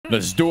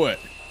Let's do it.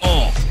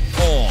 Oh.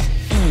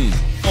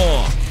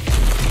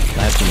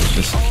 That's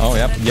just. Oh,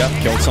 yep.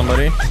 Killed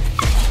somebody.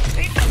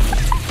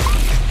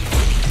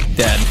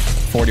 Dead.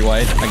 40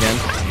 white again.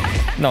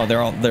 No,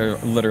 they're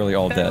literally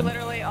all dead.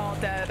 Literally all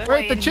dead.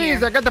 Wait, the cheese!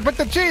 Here. I got to put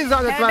the cheese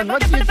on it, man.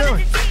 What are you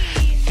doing?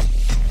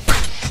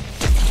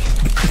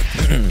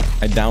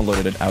 I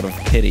downloaded it out of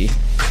pity.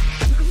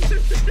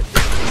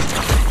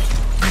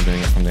 I'm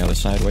doing it from the other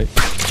side. Wait.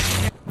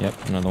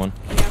 Yep, another one.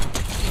 Yep.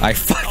 I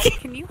fucking.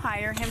 Can you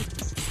hire him?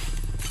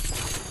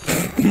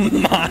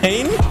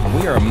 Mine?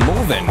 We are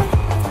moving.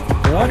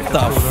 What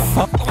the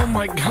fuck? Oh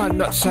my god,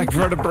 nutsack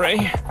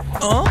vertebrae.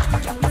 Huh?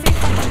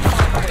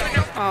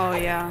 Oh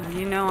yeah,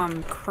 you know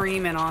I'm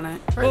creaming on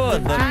it. Oh,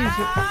 wait,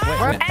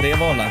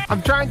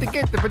 I'm trying to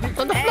get it, but it's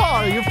on the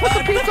floor. You put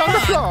the pizza on the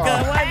floor.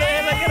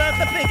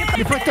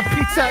 You put the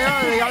pizza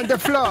on the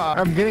floor.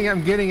 I'm getting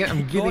it.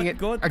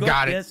 I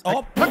got it. Yes.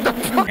 Oh, what the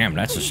fuck? Damn,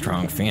 that's a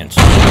strong fence.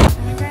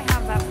 Maybe I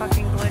have that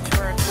fucking glitch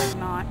where it's like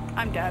not.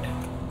 I'm dead.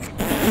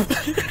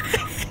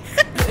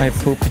 I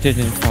pooped it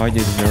and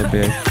farted a little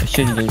bit. I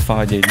shouldn't have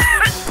farted.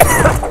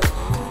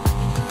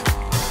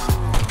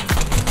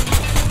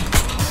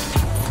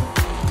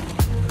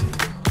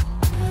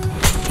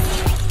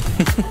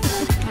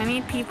 I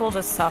need people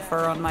to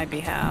suffer on my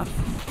behalf.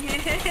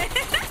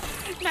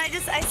 No,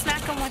 I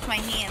smack them with my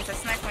hands. I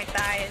smack my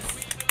thighs.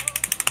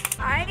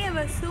 I am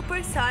a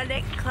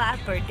supersonic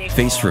clapper, dick.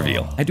 Face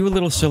reveal. I do a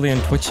little silly on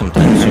Twitch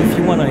sometimes, so if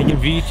you wanna...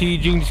 VT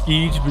Jinx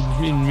Geeds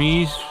in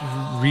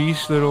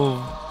Reese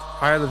little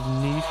pile of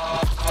knees.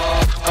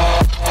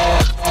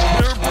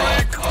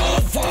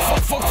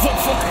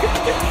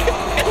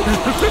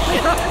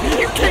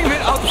 You came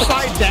in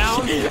upside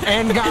down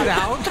and got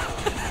out.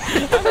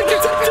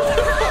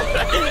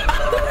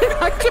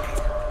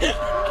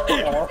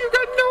 You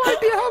got no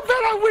idea how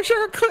bad I wish I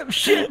could clip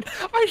shit.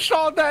 I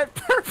saw that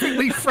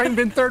perfectly framed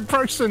in third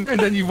person, and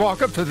then you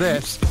walk up to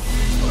this.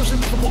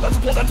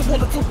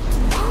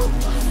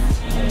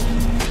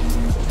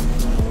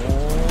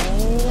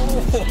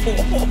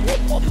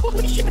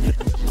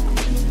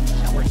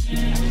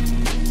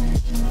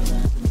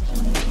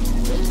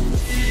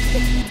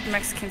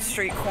 Mexican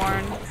street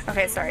corn.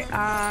 Okay, sorry.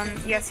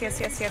 Yes.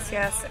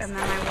 And then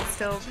I will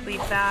still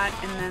leave that.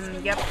 And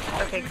then, yep.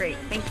 Okay, great.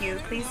 Thank you.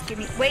 Please give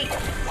me. Wait!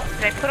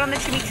 Did I put on the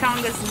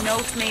chimichangas? No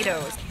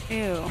tomatoes.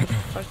 Ew.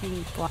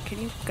 Fucking block.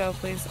 Can you go,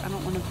 please? I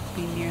don't want to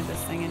be near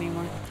this thing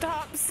anymore.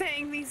 Stop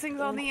saying these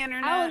things on the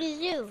internet. How old is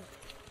you?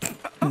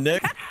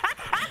 Nick.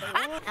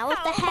 Now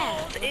what the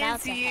hell?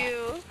 It's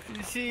you.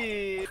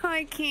 Gee.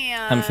 I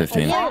can't. I'm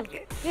 15.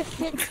 You're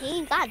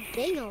 15? God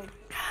damn.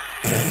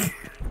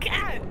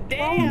 God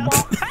damn.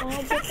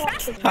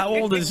 How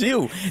old is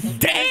you?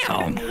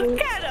 Damn! What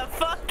kind of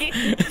fucking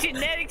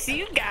genetics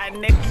you got,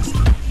 Nick?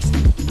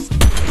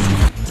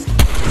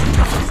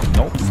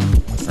 Nope.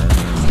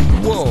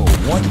 Whoa,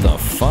 what the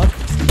fuck?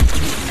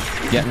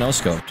 Yeah, no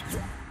scoped.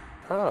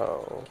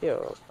 Oh,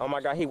 cute. Oh my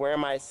god, he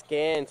wearing my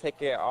skin.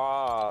 Take it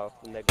off,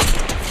 nigga.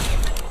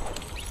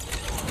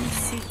 I'm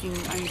seeking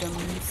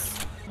items.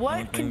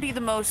 What can be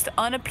the most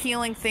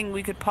unappealing thing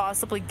we could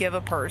possibly give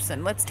a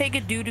person? Let's take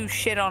a doo-doo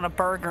shit on a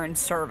burger and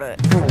serve it.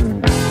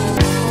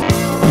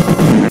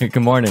 Hey,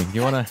 good morning.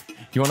 You wanna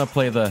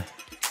play the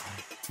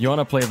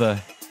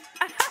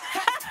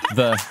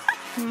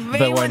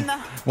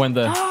when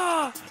the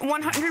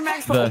 100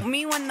 max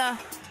me when the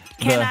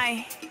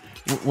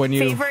when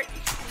you favorite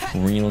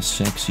real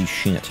sexy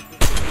shit.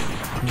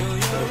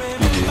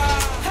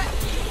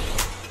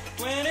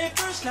 When it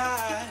first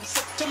night,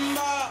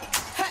 September,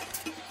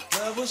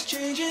 love was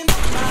changing the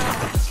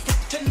lights,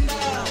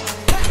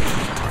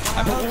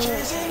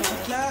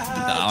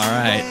 All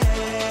right.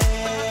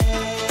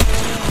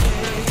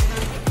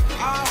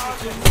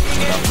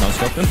 No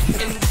scoping.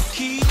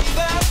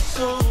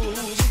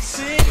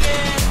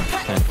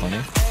 Kind of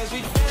funny.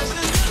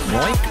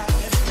 Yoink.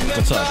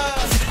 What's up?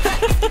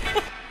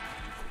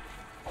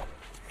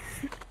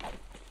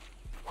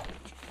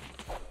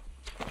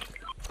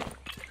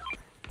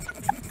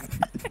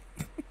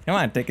 Come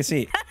on, take a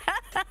seat.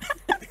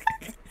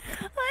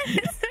 What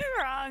is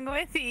wrong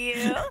with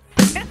you?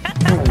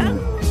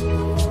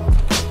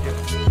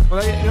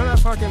 Well, you know that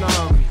fucking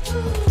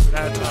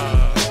that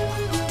meme.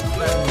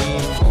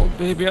 Oh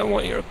baby, I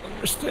want your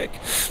thunder stick.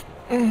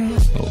 A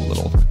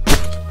little.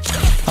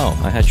 Oh,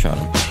 I headshot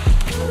him.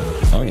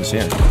 Oh, he's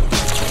here.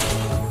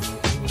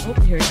 Oh,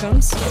 here he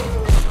comes.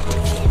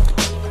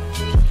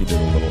 He did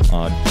a little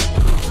odd.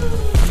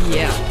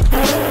 Yeah.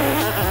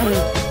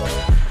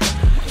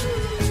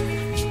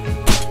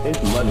 His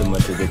mother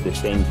must have did the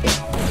same thing.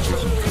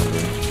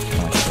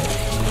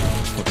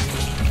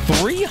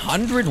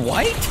 300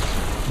 white?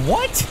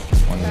 What?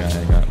 One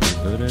guy got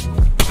rebooted.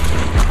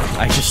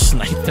 I just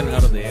sniped him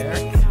out of the air.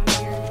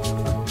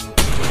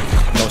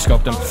 No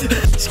scoped him.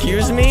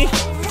 Excuse me?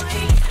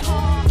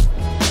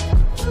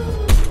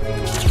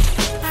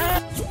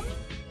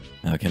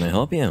 How can I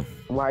help you?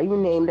 Why are you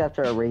named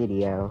after a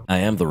radio? I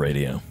am the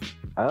radio.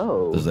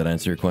 Oh. Does that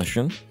answer your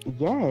question?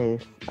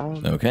 Yes.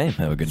 Okay,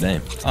 have a good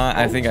day.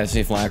 I think I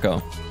see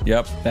Flacco.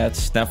 Yep,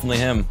 that's definitely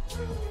him.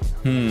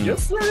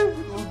 Yes, sir.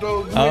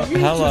 Oh,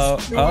 hello.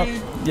 Oh,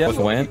 yeah,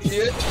 went.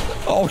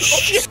 Oh,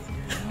 shit.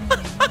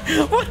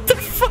 What the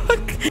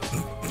fuck?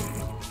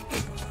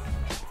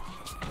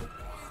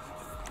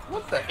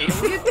 What the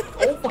alien?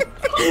 Oh my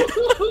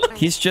god.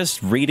 He's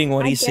just reading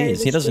what he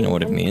sees. He doesn't know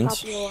what it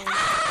means.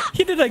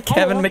 He did a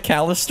Kevin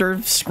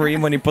McAllister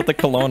scream when he put the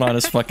cologne on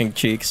his fucking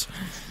cheeks.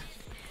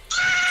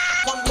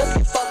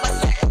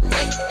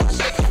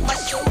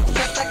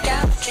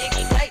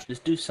 This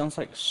dude sounds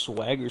like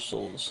Swagger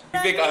Souls. You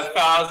think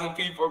 1,000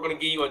 people are gonna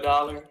give you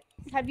 $1?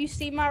 Have you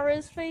seen my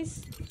Riz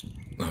face?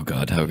 Oh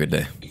god, have a good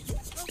day.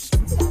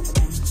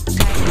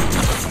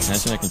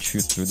 Imagine I can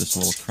shoot through this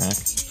little crack.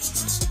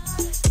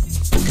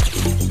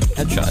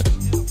 Headshot.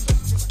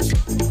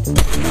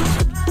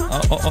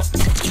 Oh.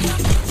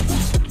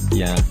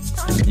 Yeah,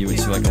 you would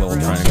see like a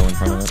little triangle in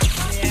front of it.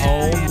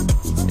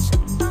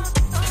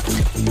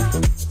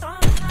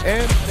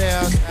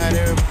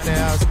 Everybody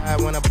outside,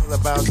 wanna pull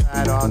up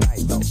outside all night,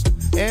 though.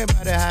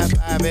 Everybody high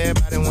five,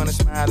 everybody wanna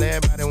smile,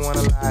 everybody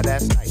wanna lie,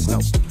 that's nice, no.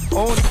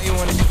 Oh, now you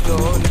wanna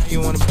build, oh, now you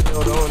wanna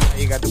build, oh, now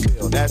you got the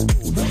build, that's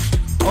cool, though.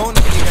 Oh,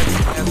 now you got the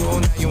class, oh,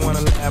 now you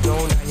wanna laugh,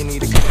 oh, now you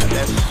need a clap,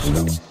 that's cool,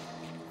 though.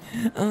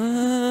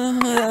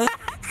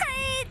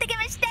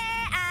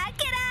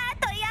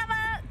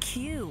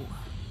 Q.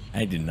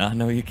 I did not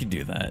know you could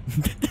do that.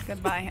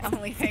 Goodbye. I'm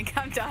leaving.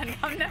 I'm done.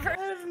 I'm never.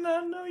 I did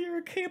not know you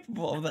were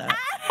capable of that.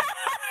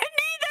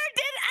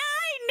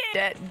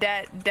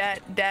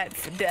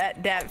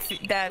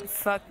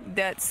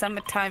 That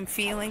summertime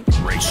feeling.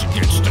 Race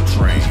against the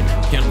train.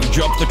 Can we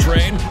jump the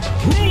train?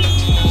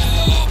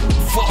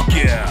 Fuck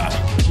yeah!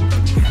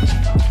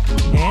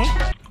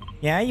 Eh?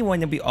 Yeah, you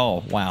want to be.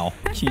 Oh, wow.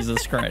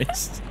 Jesus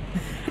Christ.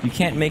 You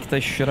can't make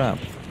this shit up.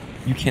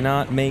 You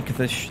cannot make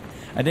this.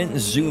 I didn't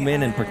zoom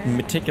in and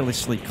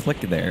meticulously click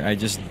there. I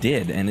just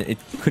did, and it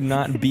could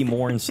not be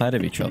more inside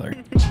of each other.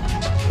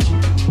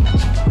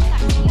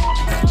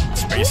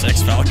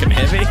 SpaceX Falcon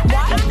Heavy?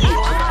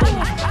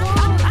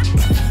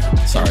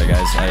 Sorry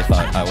guys, I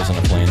thought I was on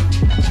a plane.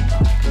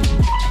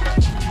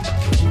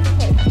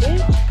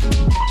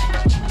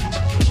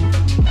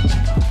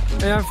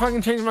 And I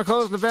fucking changed my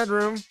clothes in the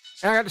bedroom,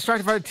 and I got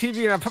distracted by the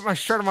TV, and I put my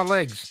shirt on my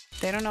legs.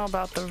 They don't know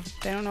about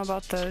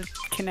the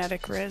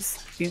kinetic Riz.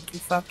 You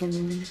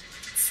fucking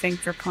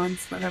sphincter punch,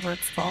 whatever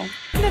it's called.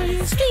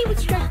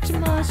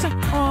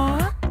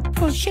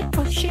 Push it,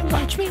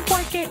 watch me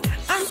work it.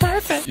 I'm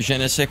perfect. Je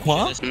ne sais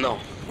quoi? No.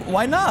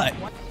 Why not?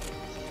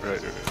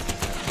 Right.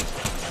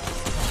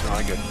 No,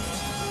 I get it.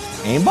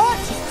 Aimbot?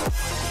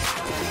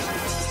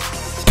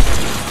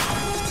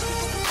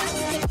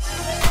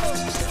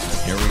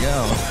 Here we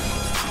go.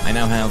 I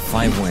now have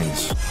 5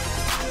 wings.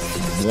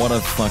 What a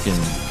fucking...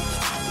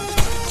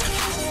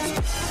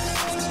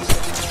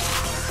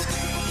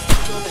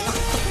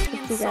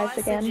 You guys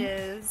again.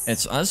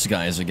 It's us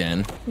guys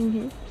again.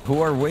 Mm-hmm.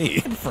 Who are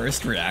we?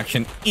 First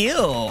reaction, ew!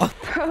 Oh,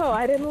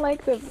 I didn't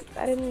like it.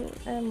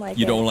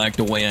 You don't like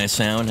the way I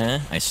sound, huh?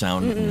 I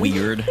sound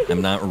weird.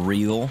 I'm not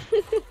real.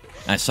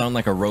 I sound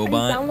like a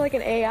robot. You sound like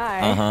an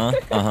AI.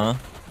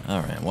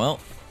 Alright, well.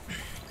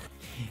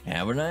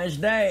 Have a nice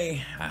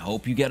day. I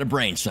hope you get a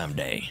brain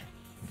someday.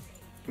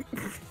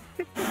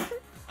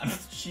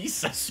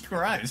 Jesus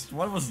Christ,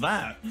 what was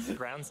that?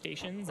 Ground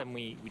stations, and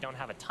we don't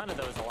have a ton of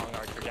those along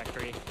our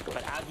trajectory,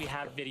 but as we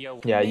have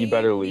video... Yeah, you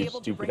better leave,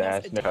 stupid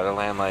ass. Try to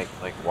land like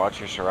watch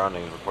your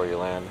surroundings before you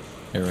land.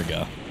 Here we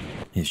go.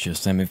 He's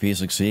just MVP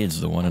Succeeds,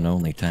 the one and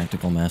only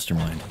tactical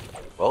mastermind.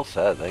 Well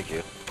said, thank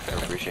you for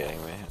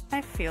appreciating me.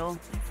 I feel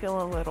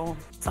a little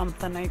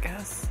something, I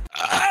guess.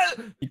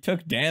 He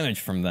took damage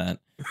from that.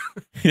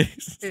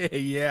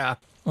 Yeah.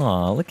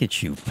 Aw, look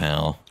at you,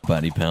 pal.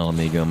 Buddy, pal,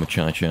 amigo,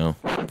 muchacho.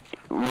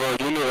 Well,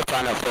 you need to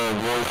find out for a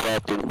voice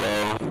actor,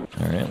 bro.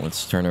 Alright,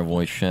 let's turn our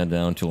voice chat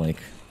down to like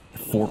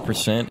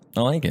 4%.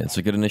 I like it. It's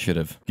a good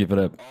initiative. Give it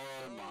up.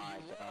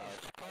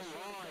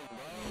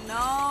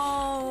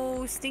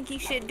 No, stinky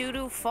shit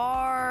doo-doo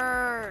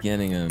fart.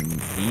 Getting him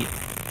heat.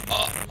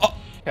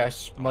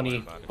 Cash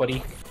money,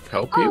 buddy.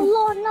 Help Oh, you?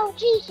 Lord, no,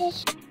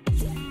 Jesus.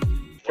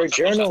 For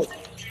journal.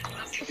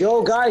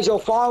 Yo, guys,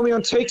 follow me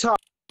on TikTok.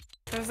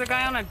 There's a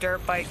guy on a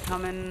dirt bike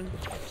coming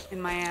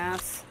in my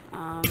ass.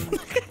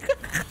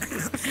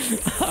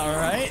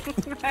 Alright.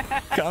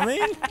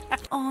 Coming?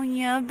 Oh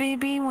yeah,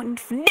 baby. Nick!